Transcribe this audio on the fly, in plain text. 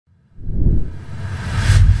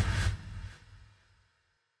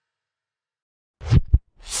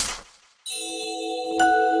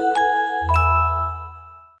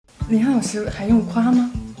林汉老师还用夸吗？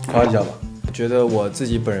夸一下吧。我觉得我自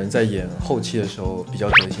己本人在演后期的时候比较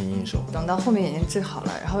得心应手。等到后面眼睛治好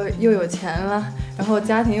了，然后又有钱了，然后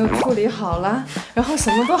家庭又处理好了，然后什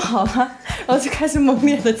么都好了，然后就开始猛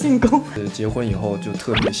烈的进攻。结婚以后就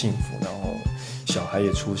特别幸福，然后小孩也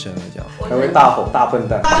出生了，这样还会大吼大笨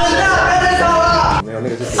蛋。没有，那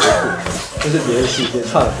个是别的戏，这是别的戏，别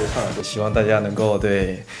唱了，别唱了。希望大家能够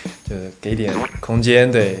对，就是给点空间，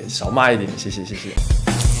对，少骂一点，谢谢，谢谢。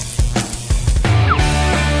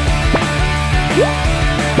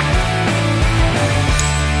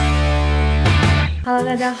Hello，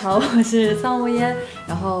 大家好，我是桑无烟，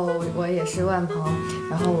然后我也是万鹏，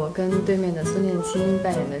然后我跟对面的苏念青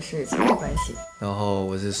扮演的是情侣关系。然后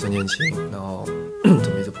我是苏念青，然后怎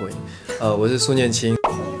么一直破音？我是苏念青。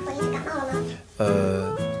破音是感冒了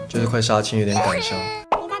吗？就是快杀青，有点感伤。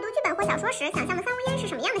你在读剧本或小说时想象的桑无烟是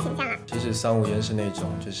什么样的形象啊？其实桑无烟是那种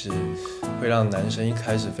就是会让男生一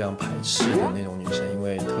开始非常排斥的那种女生，因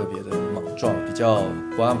为特别的莽撞，比较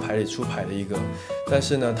不按牌理出牌的一个。但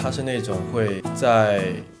是呢，她是那种会在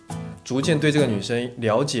逐渐对这个女生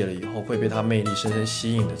了解了以后，会被她魅力深深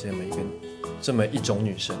吸引的这么一种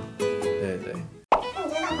女生。对对对。那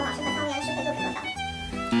你觉得万鹏老师和桑无烟是非对不可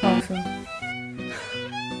的？不好说。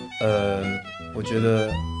我觉得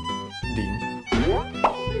零。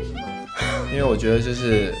为什么？因为我觉得就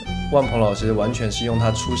是万鹏老师完全是用他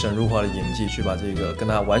出神入化的演技去把这个跟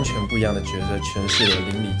他完全不一样的角色诠释得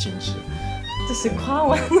淋漓尽致。这是夸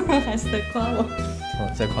我呢，还是在夸我？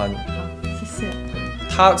在夸你。好，谢谢。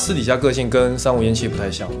他私底下个性跟桑无烟其实不太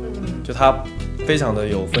像，就他非常的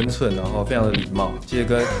有分寸，然后非常的礼貌，其实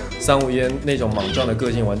跟桑无烟那种莽撞的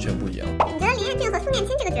个性完全不一样。你觉得林彦俊和苏念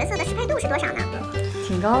青这个角色的适配度是多少呢？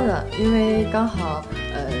挺高的，因为刚好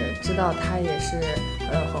知道他也是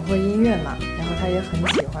很会音乐嘛，然后他也很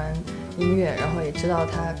喜欢音乐，然后也知道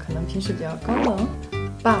他可能平时比较高冷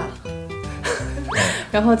吧，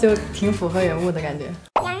然后就挺符合人物的感觉。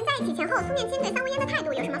两人在一起前后，苏念青对桑无烟的态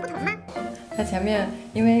度有什么不同吗？他前面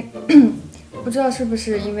因为不知道是不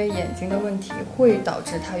是因为眼睛的问题，会导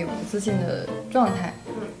致他有不自信的状态，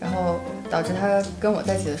然后导致他跟我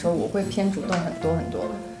在一起的时候，我会偏主动很多很多。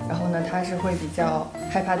然后呢，他是会比较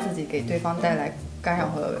害怕自己给对方带来干扰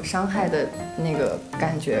和伤害的那个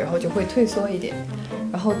感觉，然后就会退缩一点。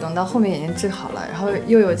然后等到后面眼睛治好了，然后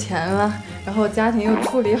又有钱了，然后家庭又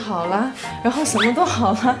处理好了，然后什么都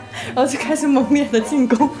好了，然后就开始猛烈的进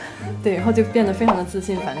攻，对，然后就变得非常的自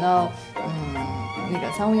信。反倒那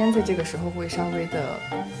个桑无烟在这个时候会稍微的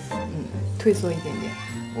退缩一点点。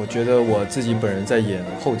我觉得我自己本人在演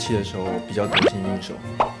后期的时候比较得心应手。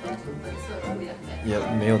也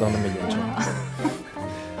没有到那么严重，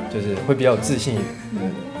就是会比较自信一点。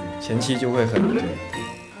前期就会很对。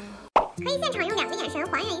可以现场用2个眼神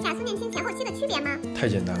还原一下苏念青前后期的区别吗？太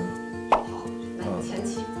简单了。好，那前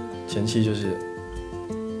期。前期就是。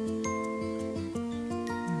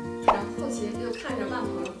然后后期就看着万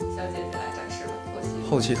鹏小姐姐来展示吧。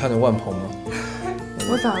后期看着万鹏吗？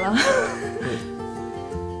我咋了？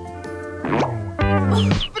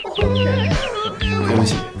对不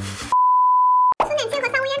起。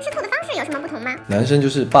有什么不同吗？男生就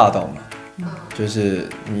是霸道嘛，就是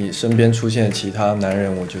你身边出现其他男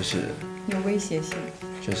人，我就是有威胁性，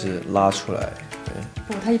就是拉出来。对，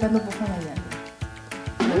不，他一般都不放在眼里。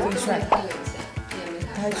我最帅，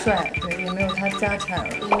他还帅，对，也没有他家产，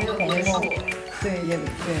也没有朋友，对，也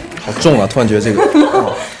对。好重啊！突然觉得这个，对，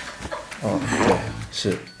是。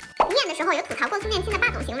你演的时候有吐槽过苏念青的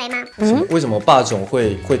霸总行为吗？为什么霸总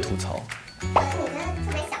会吐槽？你觉得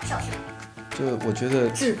特别享受是吗？就我觉得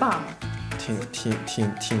制霸嘛。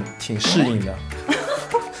挺适应的。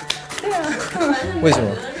对啊。为什么？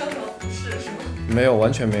没有，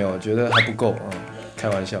完全没有，觉得还不够开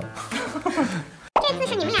玩笑。这次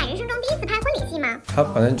是你们俩人生中第一次拍婚礼戏吗？他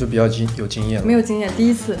反正就比较有经验了。没有经验，第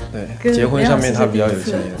一次。对，结婚上面他比较有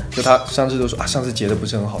经验。就他上次都说上次结的不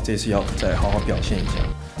是很好，这次要再好好表现一下。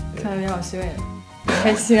看来梁老师有点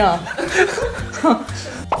开心啊。既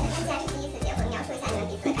然是第一次结婚，描述一下你们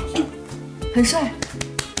彼此的感受。很帅。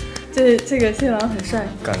这个新郎很帅。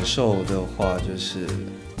感受的话，就是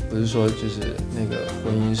不是说就是那个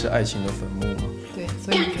婚姻是爱情的坟墓吗？对，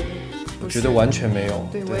所以我觉得完全没有，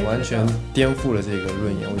对，完全颠覆了这个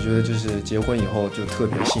论言。我觉得就是结婚以后就特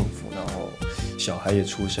别幸福，然后小孩也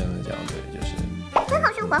出生了，这样对，就是。婚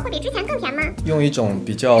后生活会比之前更甜吗？用一种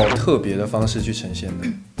比较特别的方式去呈现的，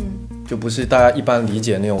就不是大家一般理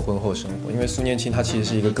解那种婚后生活。因为苏念青她其实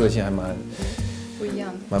是一个个性还蛮不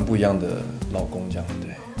一样的老公，这样对。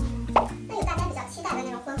那有大家比较期待的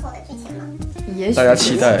那种婚后的剧情吗？也许大家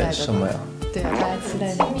期待什么呀？对啊，大家期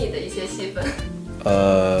待亲密的一些戏份。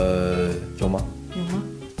有吗？有吗？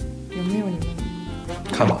有没有你们？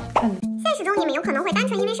看吧。看有可能会单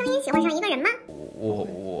纯因为声音喜欢上一个人吗？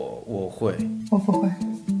我会，我不会，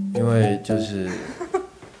因为就是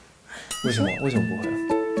为什么不会啊？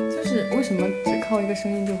就是为什么只靠一个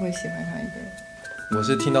声音就会喜欢上一个人？我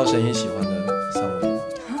是听到声音喜欢的桑维，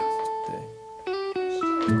对，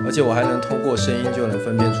而且我还能通过声音就能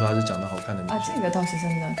分辨出她是长得好看的女生。啊，这个倒是真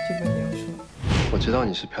的，剧本也有说。我知道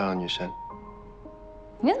你是漂亮女生，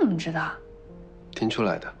你怎么知道？听出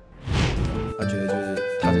来的。他觉得就是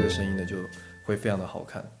他这个声音呢就会非常的好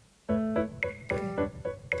看，对，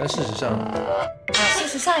但事实上事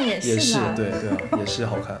实上也是啦。对啊，也是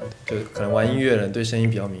好看，就可能玩音乐的人对声音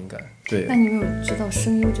比较敏感，对。那你有没有知道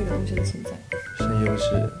声优这个东西的存在？声优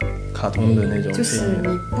是卡通的那种，就是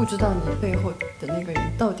你不知道你背后的那个人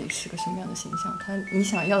到底是个什么样的形象，你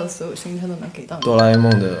想要的所有声音他都能给到你。哆啦 A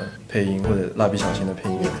梦的配音或者蜡笔小新的配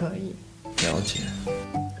音也可以。了解。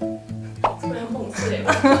突然梦碎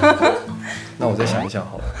了。那我再想一想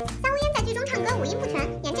好了。桑无烟在剧中唱歌五音不全，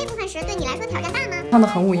演这部分时对你来说挑战大吗？唱的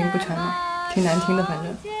很五音不全的，挺难听的，反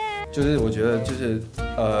正。就是我觉得就是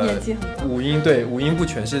演技很棒。五音不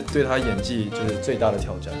全是对他演技就是最大的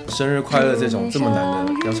挑战。生日快乐这种这么难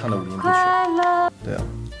的要唱的五音不全，对啊，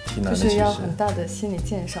挺难的。就是要很大的心理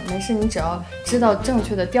建设。没事，你只要知道正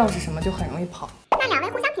确的调是什么，就很容易跑。那两位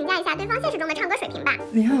互相评价一下对方现实中的唱歌水平吧。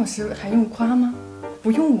李涵老师还用夸吗？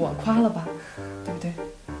不用我夸了吧，对不对？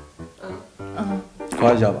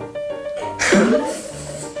夸一下吧。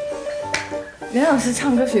李涵老师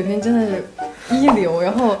唱歌水平真的是一流，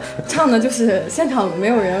然后唱的就是现场没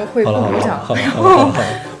有人会不鼓掌。好，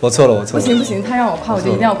我错了。不行，他让我夸，我就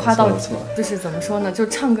一定要夸到，就是怎么说呢？就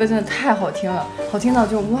唱歌真的太好听了，好听到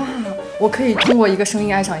就哇，我可以通过一个声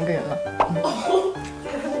音爱上一个人了。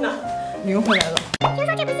灵回来了。听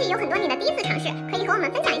说这部戏有很多你的第一次尝试，可以和我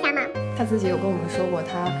们分享一下吗？他自己有跟我们说过，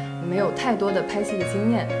他没有太多的拍戏的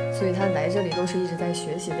经验，所以他来这里都是一直在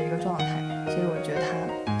学习的一个状态。所以我觉得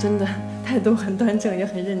他真的态度很端正，也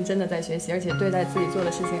很认真的在学习，而且对待自己做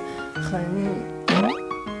的事情很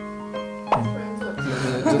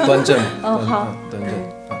端正。好，端正。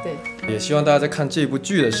对。也希望大家在看这部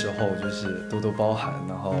剧的时候，就是多多包涵，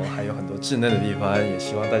然后还有很多稚嫩的地方，也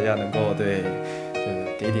希望大家能够对，就是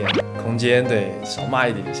给点空间，对，少骂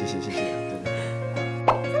一点，谢谢。对。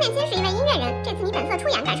苏念青是一位音乐人，这次你本色出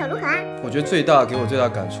演感受如何啊？我觉得给我最大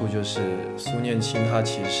感触就是苏念青他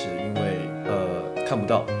其实因为看不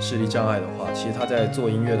到视力障碍的话，其实他在做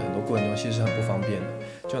音乐的很多过程中其实是很不方便的。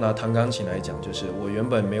就拿弹钢琴来讲，就是我原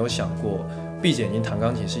本没有想过闭着眼睛弹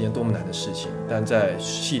钢琴是一件多么难的事情，但在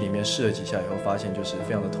戏里面试了几下以后，发现就是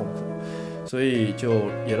非常的痛苦，所以就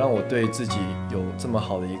也让我对自己有这么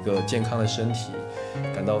好的一个健康的身体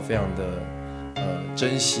感到非常的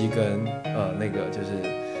珍惜跟那个就是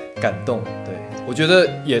感动。对，我觉得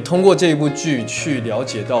也通过这一部剧去了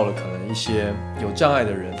解到了可能一些有障碍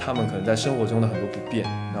的人，他们可能在生活中的很多不便，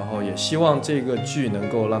然后也希望这个剧能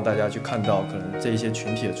够让大家去看到可能这一些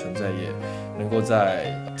群体的存在，也能够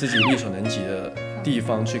在自己力所能及的地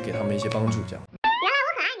方去给他们一些帮助。这样。原来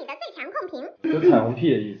我很爱你的最强控评，有彩虹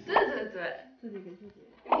屁的意思。对，自己给自己。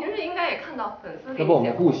平时应该也看到粉丝给要不我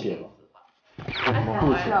们互写吧？我们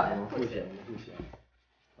互写。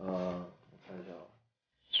我看一下，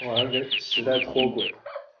我好像跟时代脱轨。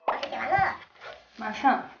老师写完了。马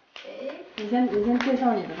上。你先介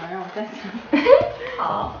绍你的吧，让我再想。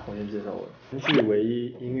好，我先介绍我。程序唯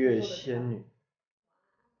一音乐仙女，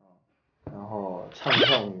然后唱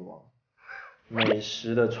跳女王，美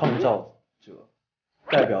食的创造者，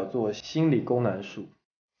代表作心理功难术，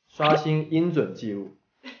刷新音准记录，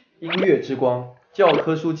音乐之光，教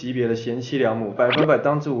科书级别的贤妻良母，100%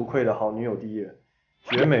当之无愧的好女友第一人，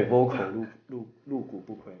绝美 vocal 入骨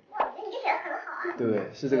不亏。哇，我觉得你这写的很好啊。对不对？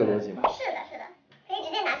是这个逻辑吗？是的，可以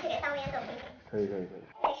直接拿去给桑无烟做批评。可以。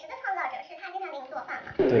美食的创造者是他经常给你做饭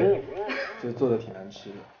吗？对，就做的挺难吃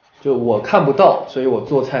的。就我看不到，所以我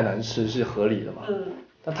做菜难吃是合理的嘛。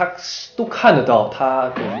但他都看得到，他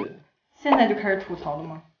就是。现在就开始吐槽了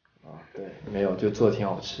吗？对，没有，就做的挺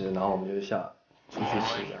好吃，然后我们就出去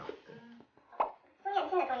吃这样。苏念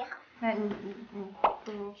青的终于好。那你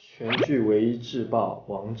全剧唯一制霸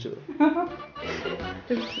王者。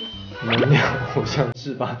对不起。能量偶像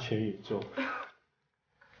制霸全宇宙。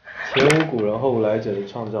前无古人后无来者的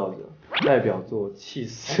创造者，代表作气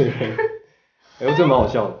死人。哎呦，这蛮好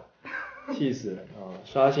笑的，气死人啊！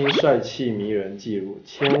刷新帅气迷人记录，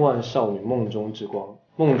千万少女梦中之光。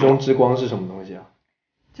梦中之光是什么东西啊？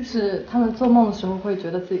就是他们做梦的时候会觉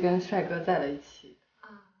得自己跟帅哥在了一起，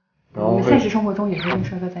然后我们现实生活中也会跟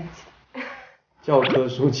帅哥在一起。教科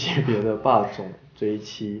书级别的霸总追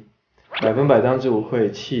妻，100%当之无愧，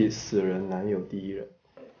气死人男友第一人，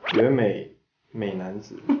绝美男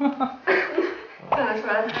子。看得出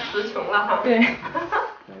来词穷了哈。对，了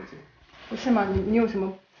解。不是吗？你有什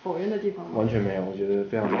么否认的地方吗？完全没有，我觉得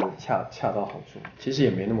非常的恰到好处。其实也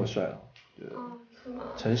没那么帅了，觉得。是吗？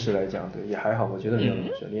诚实来讲，对，也还好，我觉得没有那么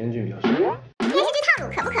帅，林彦俊比较帅。电视剧套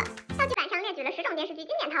路可不可？道具板上列举了10种电视剧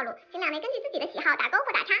经典套路，请两位根据自己的喜好打勾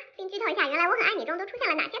或打叉，并剧透一下《原来我很爱你》中都出现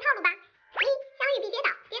了哪些套路吧。1. 相遇必跌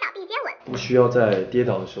倒，跌倒必接吻。不需要在跌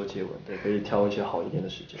倒的时候接吻，对，可以挑一些好一点的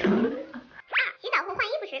时间。2. 洗澡或换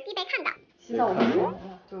衣服时必被看到。洗澡我们选了，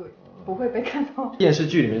就不会被看到。电视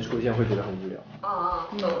剧里面出现会觉得很无聊。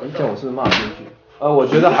懂。这样我是不是骂编剧？我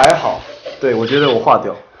觉得还好，对，我觉得我划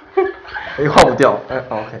掉，划不掉，OK。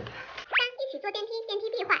3. 一起坐电梯，电梯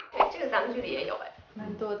必坏。对，这个咱们剧里也有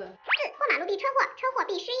蛮多的。4. 过马路必车祸，车祸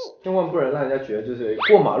必失忆。千万不能让人家觉得就是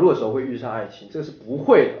过马路的时候会遇上爱情，这是不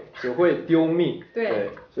会的，只会丢命。对，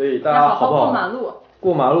所以大家好不好？过马路。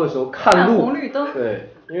过马路的时候看路，红绿灯。对，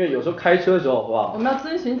因为有时候开车的时候，好不好？我们要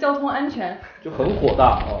遵循交通安全。就很火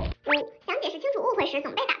大啊。5. 想解释清楚误会时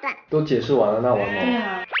总被打断。都解释完了，那完了。对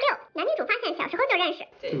啊。6. 男女主发现小时候就认识。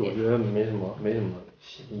这个我觉得没什么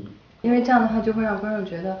意义。因为这样的话就会让观众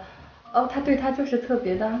觉得，哦，他对他就是特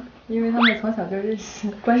别的，因为他们从小就认识，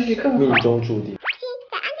关系更好。命中注定。7.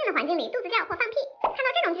 在安静的环境里肚子叫或放屁，看到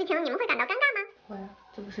这种剧情你们会感到尴尬吗？会啊，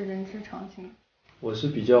这不是人之常情。我是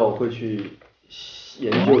比较会去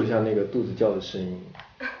研究一下那个肚子叫的声音。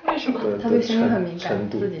为什么？他对声音很敏感，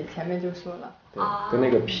自己前面就说了。对，跟那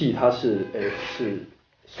个屁它是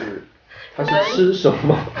它是吃什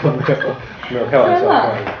么？没有开玩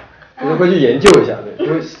笑，就是会去研究一下，对，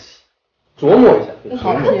就会琢磨一下，对，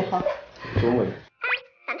好屁好。琢磨一下。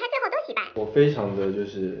反派最后都洗白。我非常的就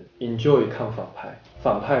是 enjoy 看反派，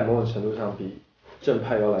反派某种程度上比正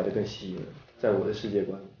派要来的更吸引人，在我的世界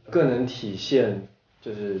观里，更能体现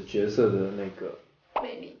就是角色的那个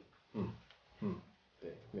魅力。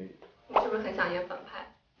对，魅力。你是不是很想演反派？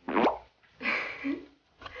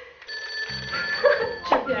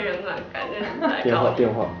制片人们感觉来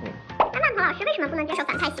电话。那万鹏老师为什么不能接受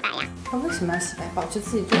反派洗白呀？他为什么要洗白？保持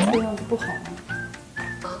自己最初的样子不好吗？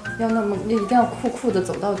要一定要酷的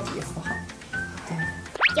走到底，好不好？对。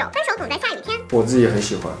9. 分手总在下雨天。我自己也很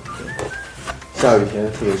喜欢，对，下雨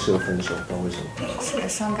天特别适合分手，不知道为什么。是个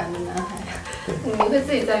伤感的男孩。你会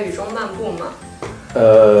自己在雨中漫步吗？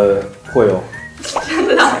会哦。真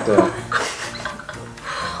的？对。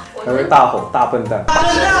还会大吼大笨蛋。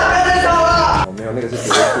没有，那个是别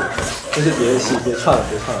的剧，那是别的戏，别串了，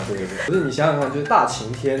对。不是你想想看，就是大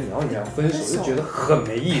晴天，然后你俩分手，就觉得很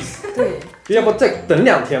没意思。对。要不再等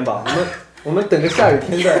2天吧，我们等个下雨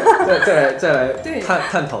天再来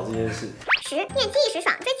探讨这件事。10. 念气一时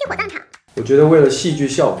爽，追妻火葬场。我觉得为了戏剧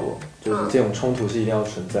效果，就是这种冲突是一定要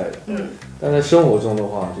存在的。但在生活中的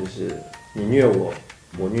话，就是你虐我，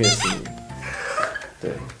我虐死你。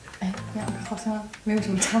对。两个好像没有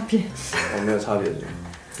什么差别。没有差别，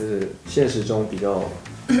就是现实中比较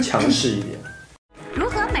强势一点。如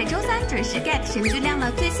何每周3准时 get 神剧亮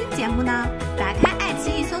了最新节目呢？打开爱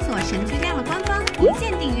奇艺搜索神剧亮了官方，一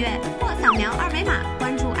键订阅或扫描2维码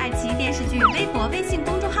关注爱奇艺电视剧微博、微信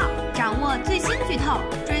公众号，掌握最新剧透，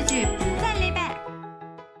追剧不再累背。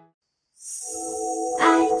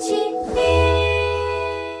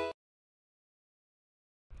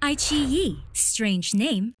iQiyi, strange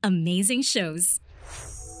name, amazing shows.